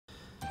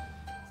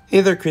Hey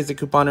there, crazy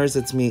couponers,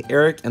 it's me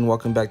Eric and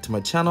welcome back to my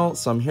channel.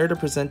 So I'm here to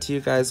present to you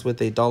guys with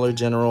a Dollar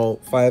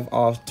General 5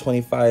 off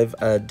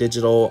 25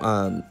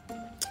 digital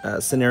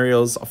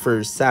scenarios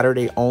for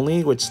Saturday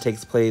only, which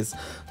takes place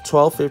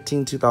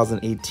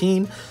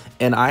 12/15/2018.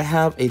 And I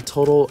have a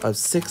total of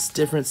 6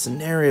 different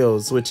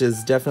scenarios, which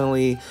is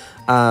definitely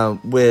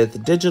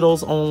with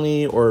digitals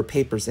only, or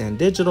papers and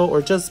digital,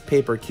 or just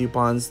paper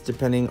coupons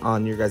depending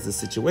on your guys'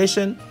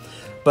 situation.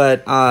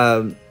 But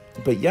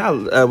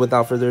yeah,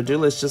 without further ado,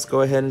 let's just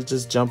go ahead and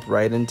just jump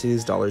right into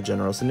these Dollar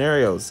General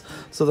scenarios.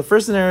 So the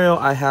first scenario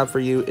I have for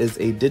you is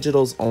a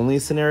digitals only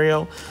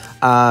scenario,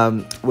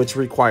 which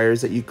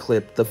requires that you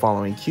clip the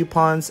following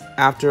coupons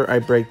after I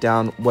break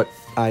down what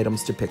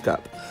items to pick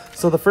up.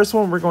 So the first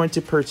one we're going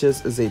to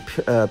purchase is a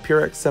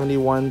Purex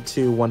 71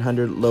 to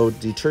 100 load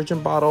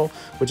detergent bottle,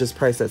 which is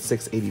priced at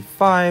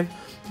 $6.85.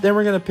 Then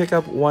we're going to pick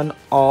up one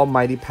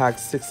Almighty Pack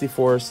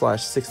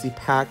 64/60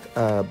 pack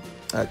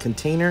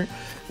container,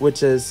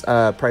 which is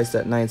priced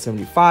at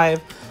 $9.75.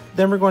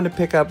 Then we're going to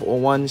pick up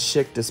one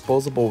Schick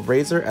disposable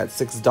razor at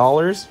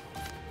 $6.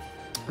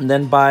 And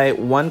then buy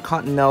one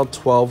Cottonelle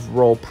 12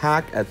 roll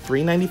pack at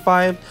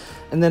 $3.95.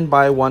 And then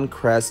buy one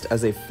Crest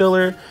as a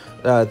filler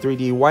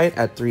 3D white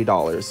at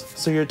 $3.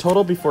 So your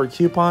total before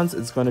coupons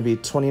is going to be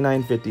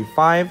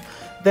 $29.55.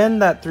 Then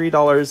that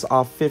 $3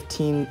 off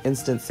 15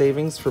 instant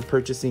savings for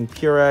purchasing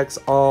Purex,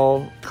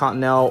 All,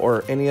 Cottonelle,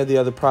 or any of the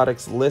other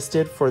products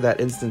listed for that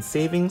instant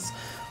savings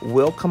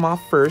will come off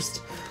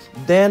first.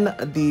 Then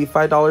the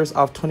 $5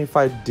 off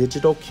 25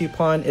 digital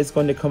coupon is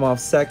going to come off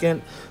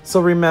second. So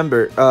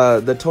remember,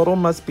 the total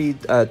must be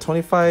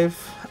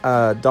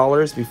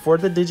 $25 before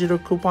the digital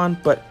coupon,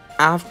 but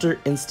after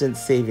instant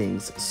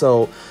savings.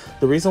 So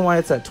the reason why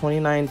it's at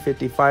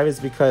 $29.55 is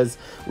because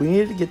we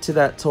needed to get to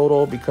that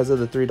total because of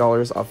the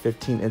 $3 off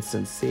 15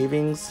 instant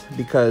savings.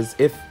 Because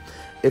if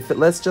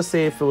let's just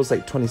say if it was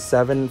like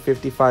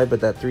 $27.55,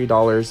 but that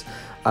 $3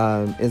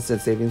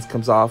 instant savings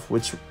comes off,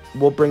 which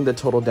will bring the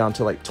total down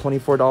to like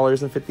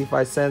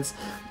 $24.55,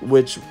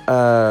 which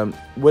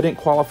wouldn't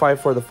qualify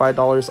for the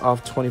 $5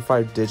 off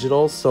 25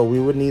 digital. So we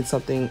would need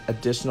something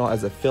additional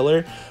as a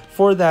filler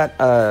for that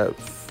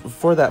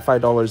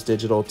 $5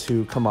 digital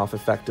to come off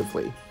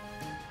effectively.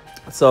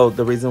 So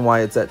the reason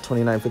why it's at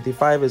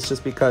 $29.55 is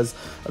just because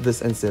of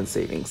this instant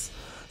savings.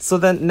 So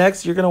then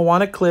next, you're going to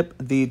want to clip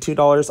the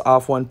 $2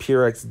 off one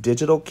Purex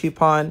digital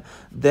coupon,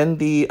 then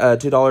the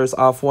 $2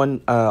 off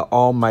one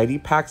Almighty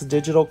Packs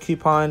digital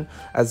coupon,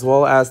 as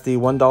well as the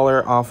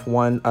 $1 off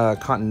one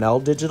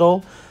Cottonelle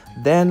digital.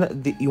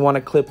 Then you want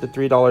to clip the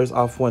 $3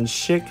 off one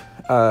Schick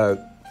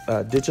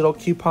digital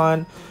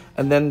coupon,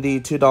 and then the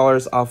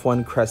 $2 off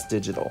one Crest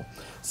digital.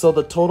 So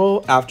the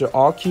total after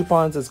all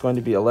coupons is going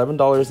to be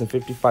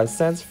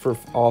 $11.55 for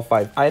all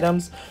 5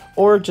 items,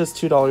 or just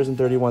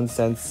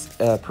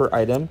 $2.31 per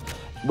item,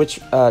 which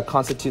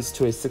constitutes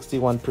to a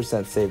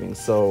 61% savings.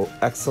 So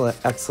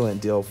excellent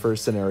deal for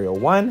scenario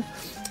 1.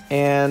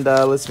 And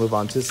let's move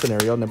on to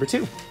scenario number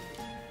 2.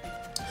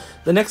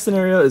 The next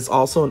scenario is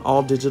also an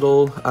all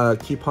digital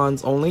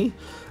coupons only.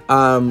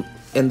 And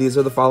these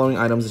are the following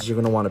items that you're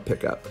going to want to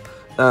pick up.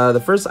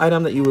 The first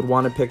item that you would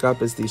want to pick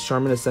up is the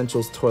Charmin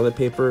Essentials toilet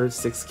paper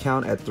 6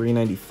 count at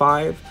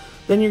 $3.95.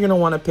 Then you're going to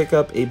want to pick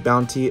up a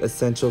Bounty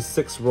Essentials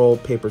 6 roll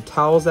paper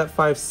towels at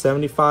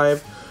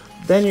 $5.75.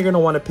 Then you're going to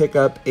want to pick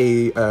up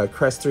a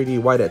Crest 3D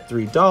white at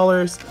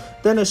 $3.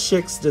 Then a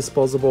Schick's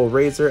disposable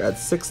razor at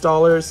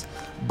 $6.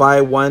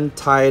 Buy one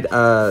Tide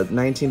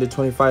 19 to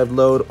 25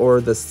 load or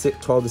the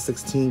 12 to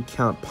 16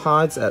 count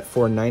pods at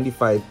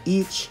 $4.95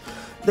 each.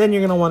 Then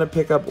you're going to want to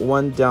pick up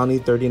one Downy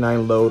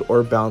 39 load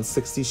or Bounce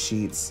 60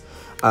 sheets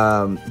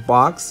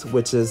box,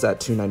 which is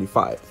at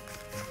 $2.95.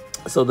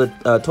 So the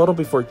total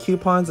before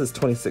coupons is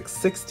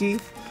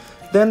 $26.60.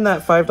 Then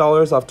that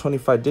 $5 off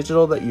 25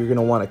 digital that you're going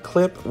to want to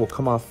clip will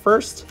come off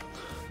first.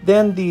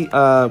 Then you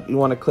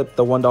want to clip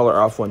the $1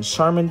 off one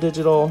Charmin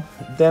digital.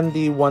 Then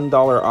the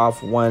 $1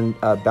 off one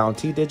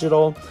Bounty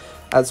digital,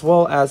 as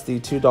well as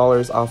the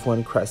 $2 off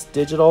one Crest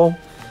digital.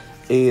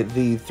 The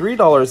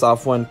 $3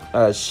 off one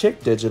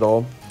Schick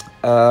digital,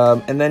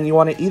 and then you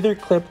want to either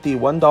clip the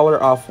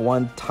 $1 off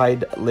one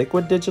Tide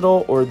liquid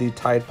digital or the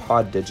Tide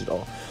pod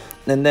digital,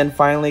 and then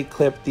finally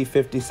clip the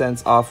 50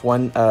 cents off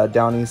one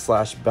Downy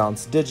 /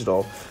 Bounce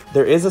digital.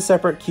 There is a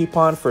separate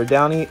coupon for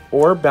Downy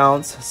or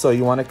Bounce, so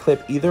you want to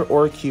clip either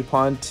or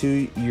coupon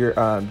to your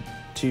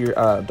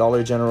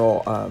Dollar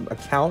General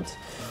account.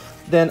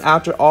 Then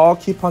after all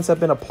coupons have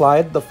been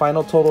applied, the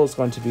final total is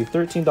going to be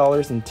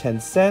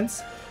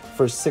 $13.10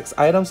 for 6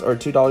 items, or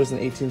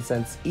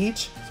 $2.18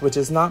 each, which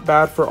is not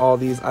bad for all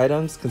these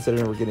items,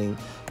 considering we're getting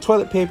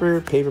toilet paper,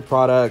 paper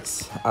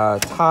products,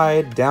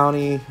 Tide,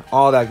 Downy,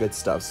 all that good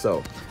stuff.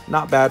 So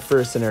not bad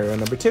for scenario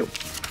number 2.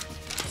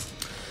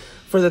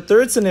 For the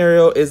third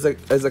scenario is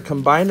a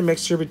combined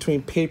mixture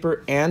between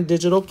paper and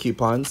digital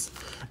coupons,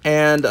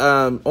 and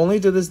only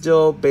do this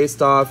deal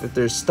based off if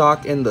there's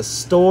stock in the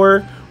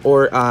store,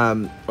 or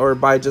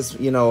by just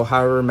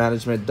however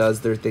management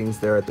does their things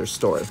there at their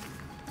store.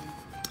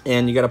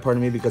 And you gotta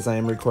pardon me because I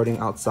am recording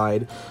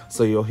outside,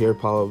 so you'll hear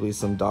probably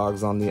some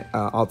dogs on the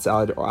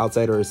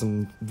outside or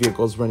some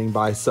vehicles running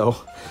by. So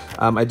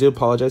I do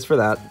apologize for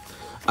that.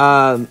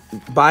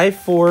 Buy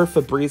 4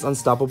 Febreze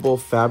Unstoppable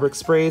fabric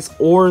sprays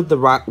or the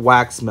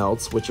wax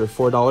melts, which are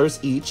 $4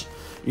 each.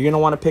 You're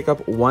gonna want to pick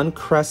up 1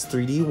 Crest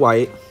 3D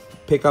white,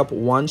 pick up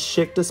 1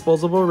 Schick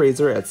disposable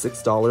razor at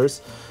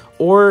 $6,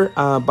 or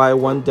buy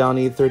 1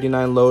 Downy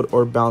 39 load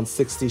or bound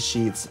 60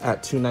 sheets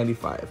at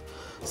 $2.95.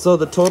 So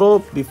the total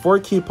before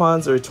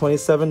coupons are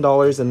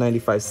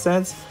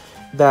 $27.95.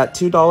 That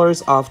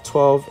 $2 off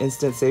 12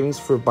 instant savings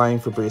for buying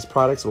Febreze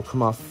products will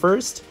come off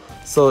first.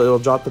 So it'll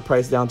drop the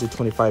price down to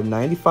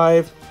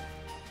 $25.95.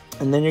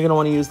 And then you're going to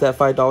want to use that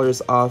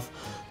 $5 off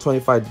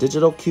 25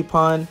 digital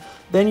coupon.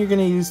 Then you're going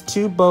to use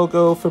 2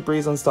 BOGO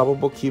Febreze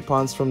Unstoppable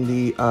coupons from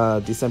the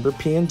December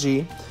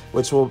P&G,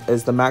 which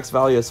is the max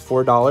value is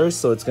 $4.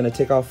 So it's going to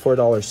take off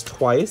 $4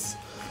 twice.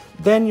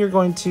 Then you're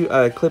going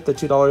to clip the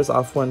 $2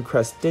 off 1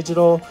 Crest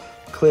digital,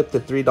 clip the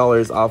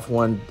 $3 off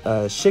 1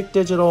 Schick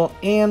digital,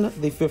 and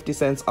the 50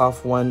 cents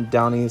off 1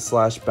 Downy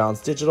 /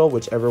 Bounce digital,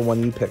 whichever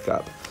one you pick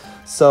up.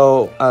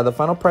 So the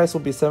final price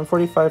will be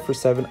 $7.45 for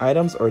 7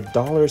 items, or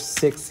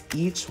 $1.06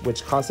 each,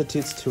 which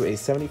constitutes to a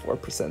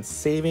 74%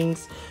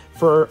 savings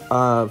for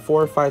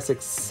 4, 5,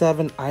 6,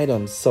 7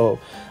 items. So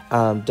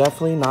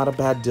definitely not a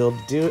bad deal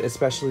to do,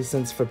 especially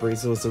since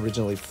Febreze was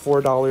originally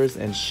 $4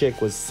 and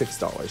Schick was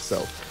 $6.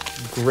 So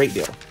great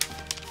deal.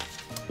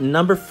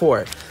 Number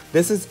 4.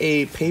 This is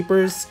a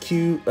paper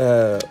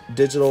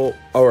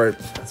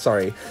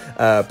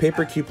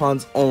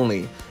coupons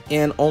only,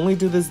 and only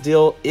do this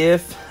deal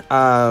if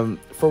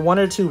for 1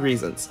 or 2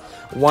 reasons.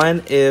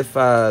 1, if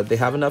they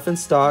have enough in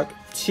stock.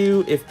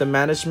 2, if the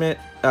management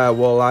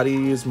will allow you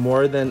to use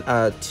more than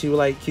 2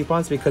 light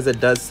coupons, because it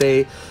does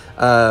say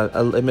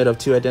a limit of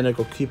 2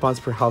 identical coupons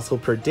per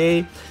household per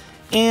day.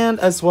 And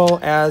as well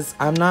as,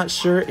 I'm not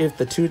sure if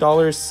the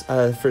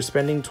 $2 for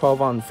spending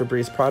 12 on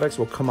Febreze products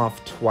will come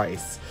off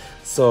twice.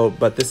 So,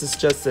 but this is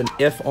just an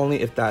if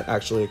only if that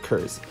actually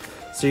occurs.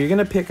 So you're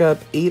gonna pick up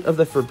 8 of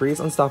the Febreze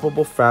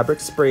Unstoppable fabric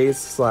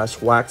sprays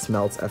 / wax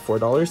melts at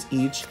 $4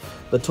 each.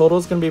 The total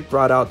is gonna be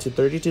brought out to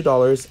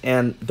 $32,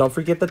 and don't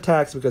forget the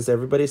tax, because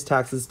everybody's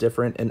tax is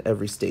different in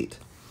every state.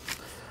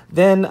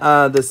 Then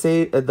the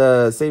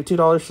save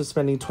 $2 for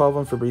spending 12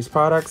 on Febreze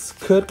products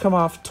could come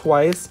off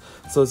twice,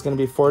 so it's going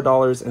to be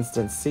 $4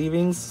 instant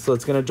savings. So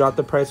it's going to drop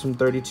the price from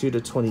 $32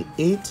 to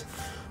 $28.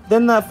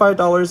 Then that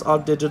 $5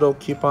 off digital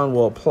coupon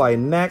will apply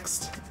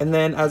next, and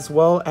then as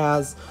well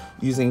as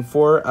using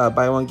 4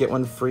 buy 1 get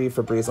 1 free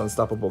Febreze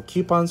Unstoppable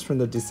coupons from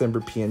the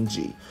December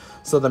P&G.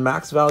 So the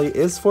max value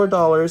is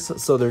 $4,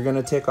 so they're going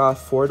to take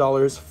off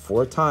 $4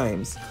 4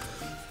 times.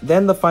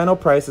 Then the final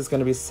price is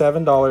going to be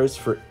 $7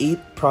 for 8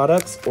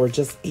 products, or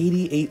just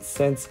 88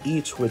 cents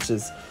each, which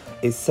is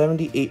a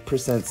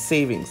 78%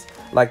 savings.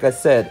 Like I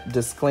said,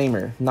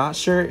 disclaimer, not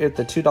sure if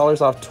the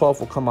 $2 off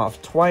 12 will come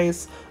off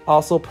twice.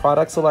 Also,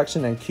 product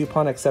selection and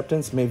coupon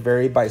acceptance may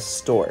vary by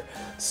store.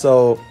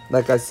 So,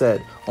 like I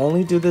said,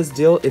 only do this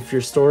deal if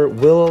your store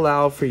will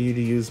allow for you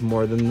to use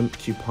more than the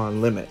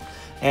coupon limit.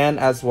 And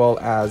as well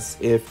as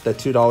if the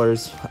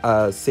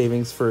 $2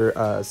 savings for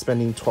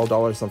spending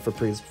 $12 on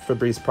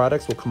Febreze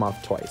products will come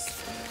off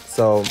twice.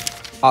 So,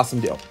 awesome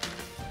deal.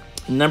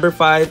 Number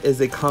 5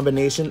 is a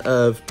combination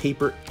of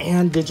paper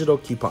and digital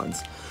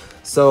coupons.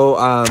 So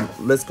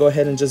let's go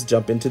ahead and just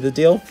jump into the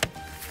deal.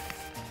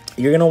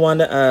 You're gonna want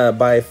to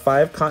buy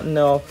 5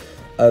 Cottonelle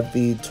of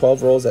the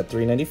 12 rolls at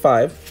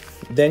 $3.95.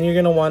 Then you're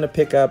gonna want to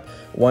pick up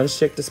 1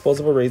 Schick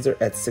disposable razor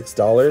at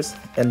 $6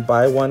 and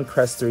buy 1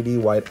 Crest 3D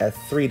white at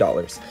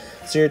 $3.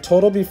 So your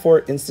total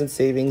before instant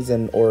savings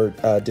or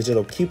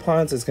digital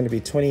coupons is going to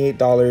be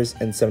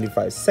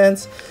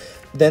 $28.75.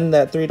 Then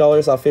that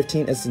 $3 off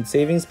 15 instant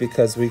savings,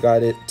 because we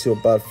got it to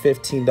above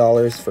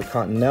 $15 for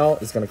Cottonelle,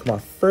 is going to come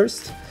off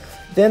first.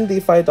 Then the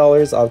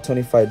 $5 off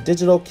 25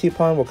 digital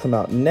coupon will come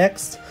out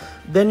next.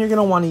 Then you're going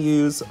to want to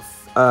use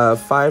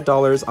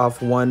 $5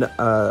 off 1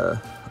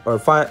 or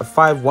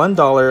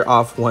 $1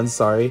 off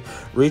 1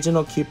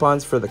 regional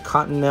coupons for the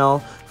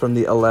Cottonelle from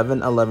the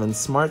 1111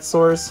 Smart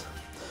Source.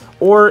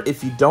 Or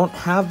if you don't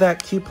have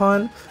that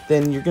coupon,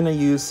 then you're going to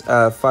use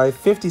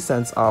 50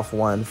 cents off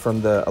 1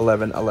 from the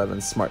 1111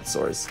 Smart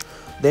Source.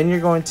 Then you're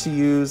going to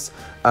use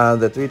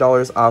the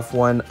 $3 off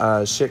 1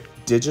 Schick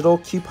digital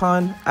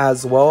coupon,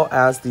 as well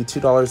as the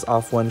 $2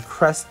 off 1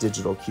 Crest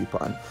digital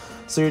coupon.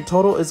 So your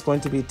total is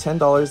going to be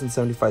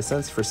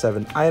 $10.75 for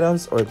 7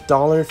 items, or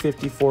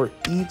 $1.54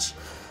 each.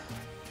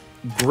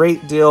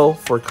 Great deal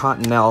for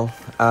Cottonelle.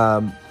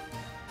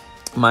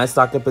 My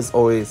stock up is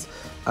always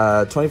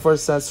 24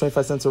 cents,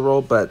 25 cents a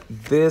roll, but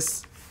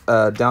this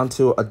down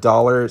to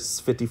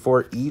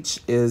 $1.54 each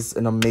is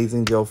an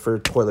amazing deal for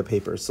toilet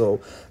paper.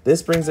 So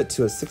this brings it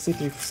to a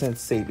 63%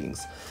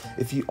 savings.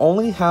 If you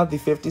only have the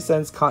 50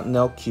 cents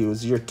Cottonelle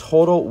cubes, your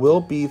total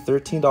will be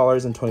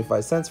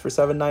 $13.25 for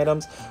 7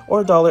 items,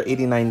 or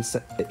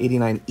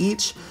 $1.89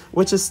 each,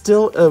 which is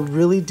still a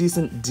really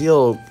decent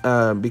deal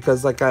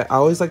because like I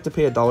always like to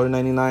pay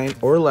 $1.99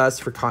 or less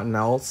for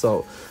Cottonelle,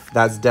 so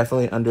that's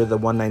definitely under the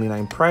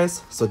 $1.99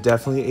 price. So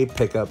definitely a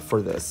pickup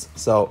for this.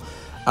 So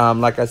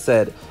like I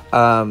said,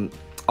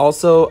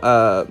 also,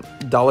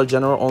 Dollar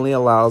General only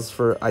allows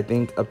for, I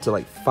think, up to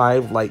like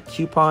 5 light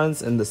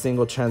coupons in the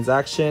single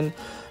transaction.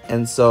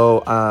 And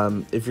so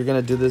if you're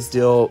going to do this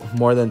deal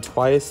more than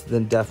twice,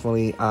 then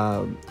definitely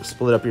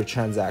split up your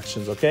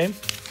transactions, okay?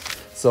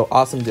 So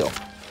awesome deal.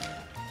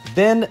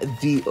 Then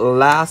the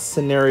last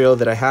scenario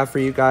that I have for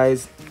you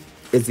guys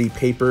is the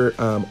paper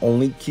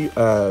only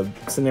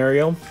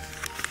scenario.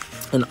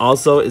 And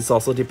also, it's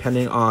also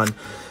depending on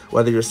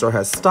whether your store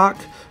has stock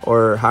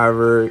or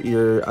however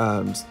your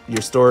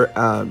store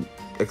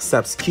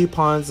accepts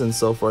coupons and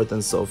so forth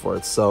and so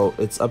forth. So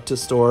it's up to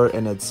store,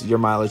 and it's your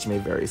mileage may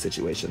vary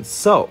situation.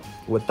 So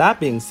with that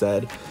being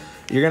said,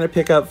 you're gonna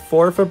pick up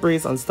 4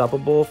 Febreze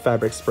Unstoppable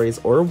fabric sprays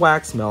or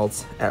wax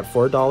melts at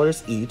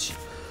 $4 each.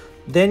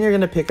 Then you're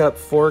gonna pick up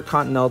 4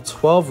 Cottonelle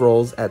 12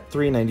 rolls at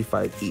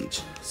 $3.95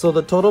 each. So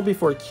the total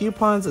before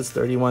coupons is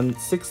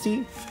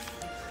 $31.60.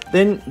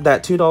 Then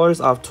that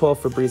 $2 off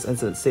 12 Febreze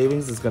instant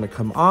savings is gonna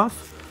come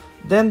off.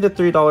 Then the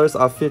 $3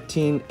 off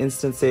 15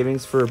 instant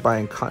savings for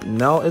buying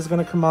Cottonelle is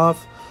going to come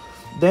off.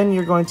 Then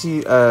you're going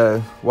to,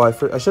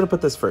 I should have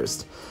put this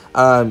first.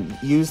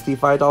 Use the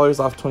 $5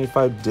 off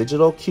 25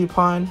 digital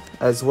coupon,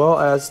 as well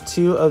as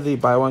 2 of the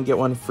buy one get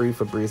one free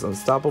Febreze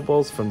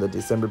Unstoppables from the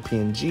December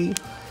P&G.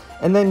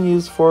 And then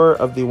use 4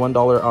 of the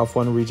 $1 off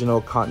 1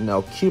 regional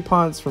Cottonelle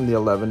coupons from the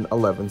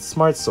 11/11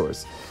 Smart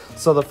Source.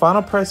 So the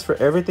final price for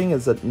everything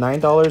is at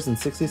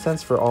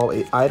 $9.60 for all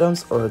 8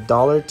 items, or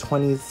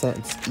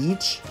 $1.20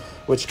 each,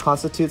 which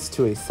constitutes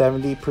to a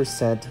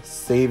 70%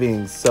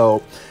 savings.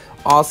 So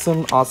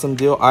awesome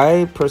deal.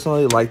 I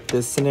personally like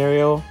this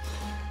scenario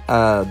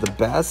the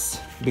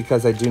best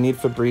because I do need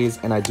Febreze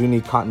and I do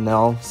need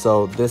Cottonelle.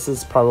 So this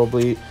is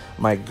probably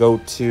my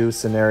go-to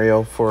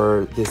scenario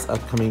for this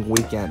upcoming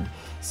weekend.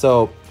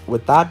 So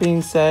with that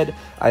being said,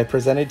 I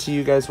presented to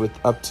you guys with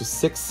up to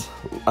 6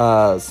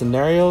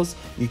 scenarios.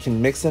 You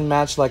can mix and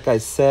match, like I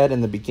said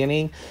in the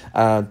beginning,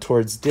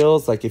 towards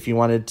deals. Like if you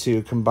wanted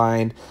to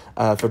combine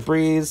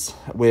Febreze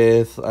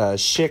with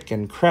Chic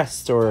and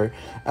Crest, or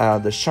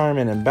the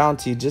Charmin and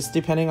Bounty, just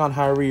depending on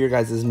however your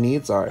guys'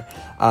 needs are.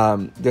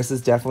 This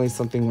is definitely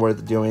something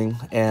worth doing.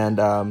 And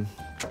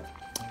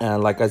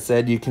like I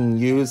said, you can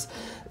use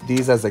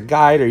these as a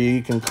guide, or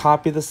you can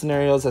copy the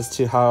scenarios as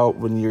to how,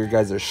 when you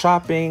guys are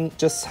shopping,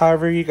 just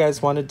however you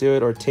guys want to do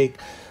it, or take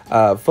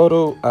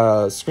photo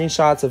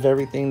screenshots of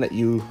everything that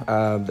you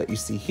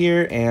see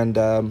here. And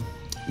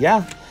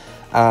yeah,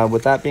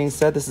 with that being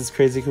said, this is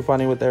Crazy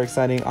Couponing with Eric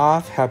signing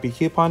off. Happy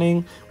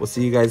couponing. We'll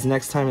see you guys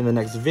next time in the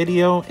next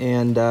video.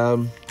 And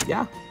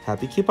yeah,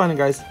 happy couponing,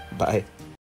 guys. Bye.